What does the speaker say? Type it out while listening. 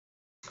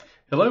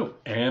Hello,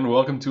 and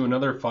welcome to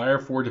another Fire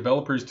for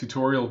Developers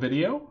tutorial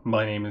video.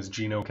 My name is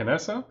Gino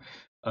Canessa.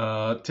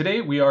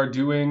 Today we are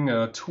doing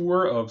a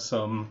tour of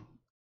some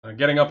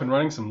getting up and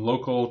running some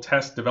local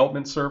test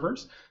development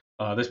servers.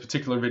 This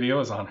particular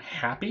video is on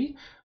HAPI,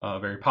 a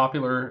very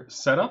popular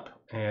setup,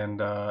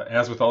 and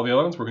as with all the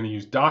other ones, we're going to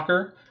use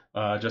Docker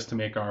just to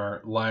make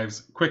our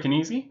lives quick and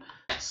easy.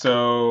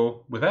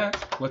 So with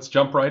that, let's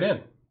jump right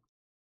in.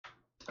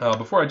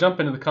 Before I jump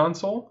into the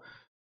console,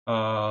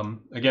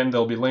 again,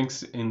 there'll be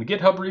links in the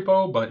GitHub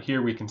repo, but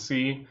here we can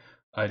see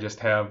I just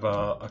have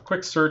a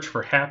quick search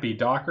for HAPI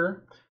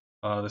Docker.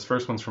 This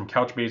first one's from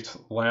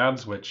Couchbase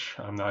Labs, which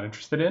I'm not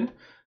interested in.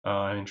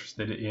 I'm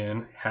interested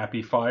in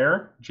HAPI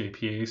FHIR,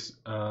 JPA's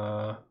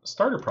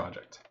starter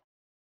project.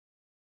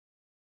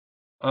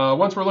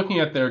 Once we're looking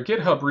at their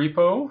GitHub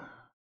repo,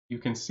 you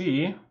can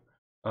see,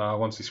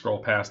 once we scroll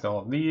past all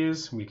of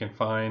these, we can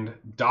find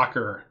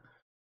Docker.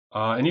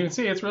 And you can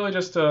see it's really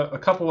just a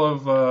couple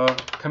of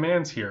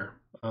commands here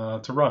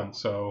to run.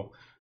 So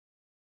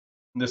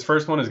this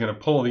first one is going to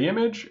pull the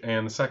image,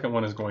 and the second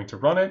one is going to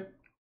run it.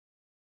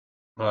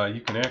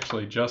 You can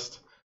actually just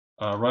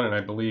run it.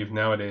 I believe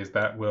nowadays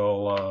that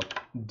will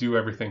do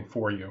everything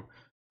for you,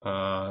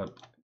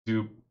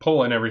 do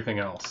pull and everything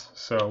else.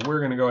 So we're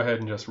going to go ahead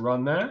and just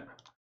run that.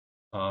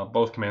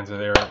 Both commands are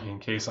there in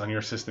case on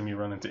your system you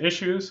run into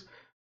issues,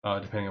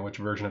 depending on which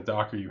version of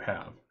Docker you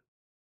have.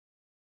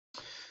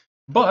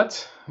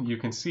 But you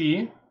can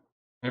see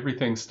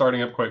everything's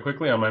starting up quite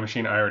quickly. On my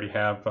machine, I already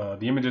have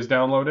the images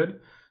downloaded.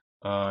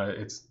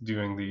 It's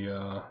doing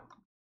the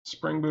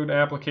Spring Boot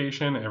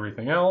application,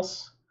 everything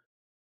else.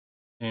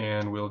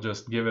 And we'll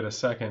just give it a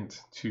second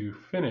to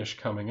finish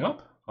coming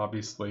up.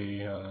 Obviously,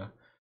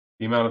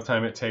 the amount of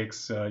time it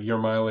takes, your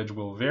mileage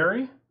will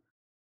vary.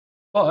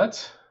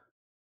 But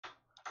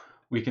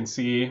we can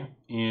see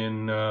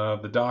in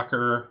the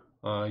Docker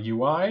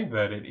UI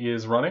that it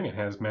is running. It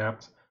has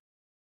mapped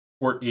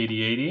port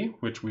 8080,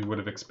 which we would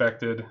have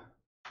expected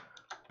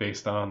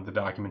based on the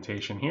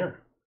documentation here.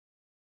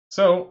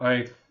 So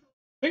I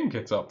think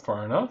it's up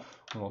far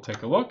enough. We'll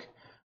take a look.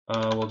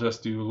 We'll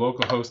just do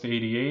localhost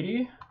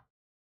 8080.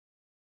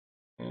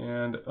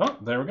 And, oh,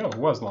 there we go. It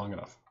was long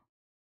enough.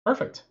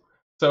 Perfect.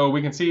 So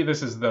we can see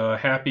this is the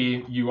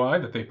HAPI UI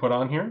that they put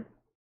on here.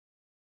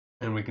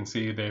 And we can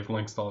see they've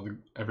linked all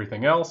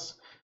everything else.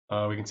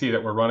 We can see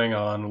that we're running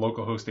on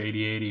localhost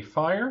 8080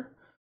 FHIR.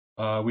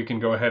 We can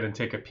go ahead and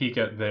take a peek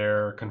at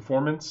their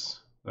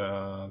conformance,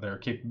 their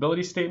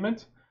capability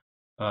statement.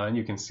 And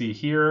you can see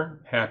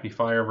here, HAPI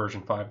FHIR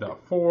version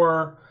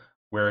 5.4,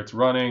 where it's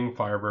running,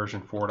 FHIR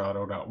version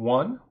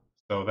 4.0.1.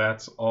 So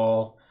that's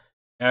all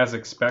as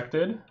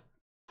expected.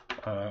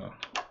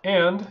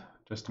 And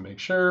just to make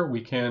sure, we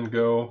can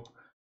go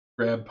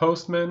grab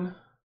Postman,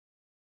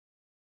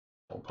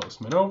 pull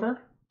Postman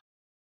over,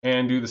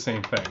 and do the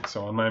same thing.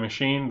 So on my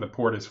machine, the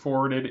port is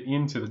forwarded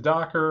into the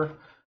Docker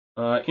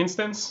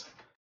instance,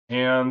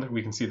 and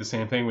we can see the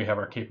same thing. We have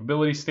our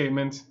capability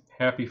statement,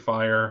 HAPI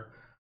FHIR,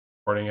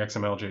 porting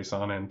XML,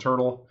 JSON, and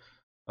Turtle,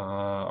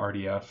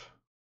 RDF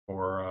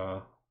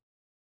for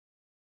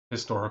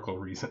historical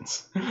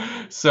reasons.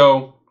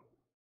 So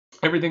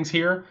everything's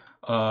here.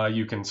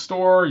 You can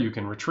store, you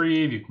can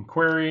retrieve, you can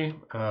query,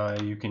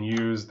 you can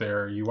use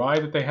their UI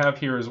that they have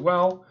here as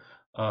well.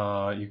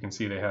 You can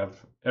see they have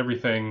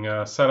everything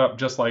set up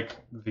just like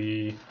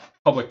the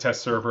public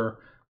test server.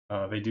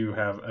 They do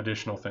have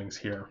additional things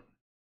here.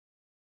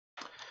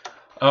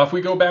 If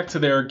we go back to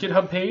their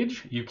GitHub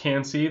page, you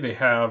can see they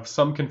have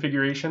some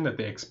configuration that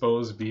they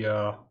expose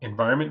via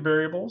environment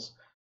variables.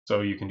 So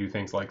you can do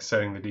things like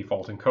setting the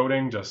default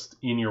encoding just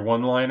in your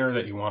one-liner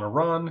that you want to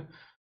run,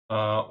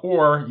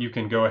 or you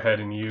can go ahead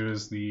and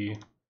use the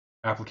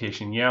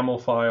application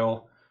YAML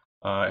file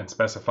and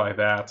specify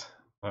that,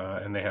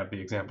 and they have the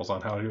examples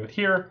on how to do it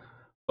here.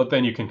 But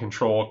then you can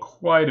control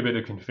quite a bit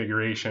of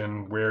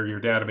configuration, where your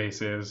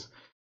database is,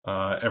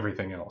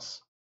 everything else.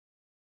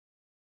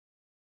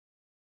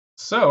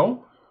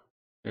 So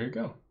there you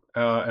go.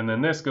 And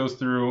then this goes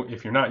through,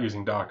 if you're not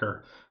using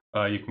Docker,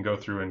 you can go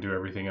through and do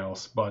everything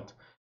else. But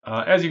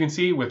as you can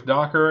see with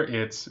Docker,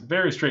 it's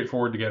very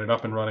straightforward to get it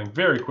up and running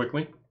very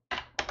quickly.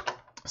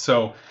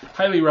 So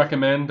highly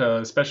recommend,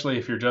 especially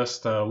if you're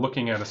just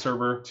looking at a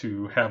server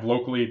to have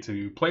locally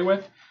to play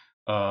with.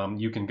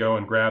 You can go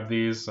and grab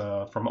these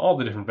from all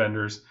the different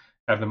vendors,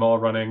 have them all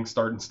running,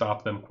 start and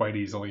stop them quite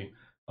easily.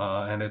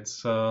 And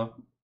it's a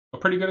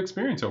pretty good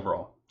experience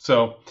overall.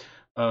 So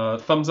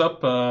thumbs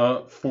up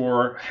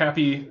for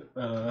HAPI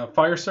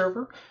FHIR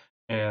Server.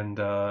 And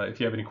if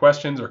you have any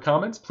questions or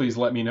comments, please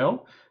let me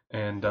know.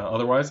 And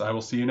otherwise, I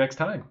will see you next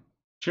time.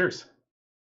 Cheers.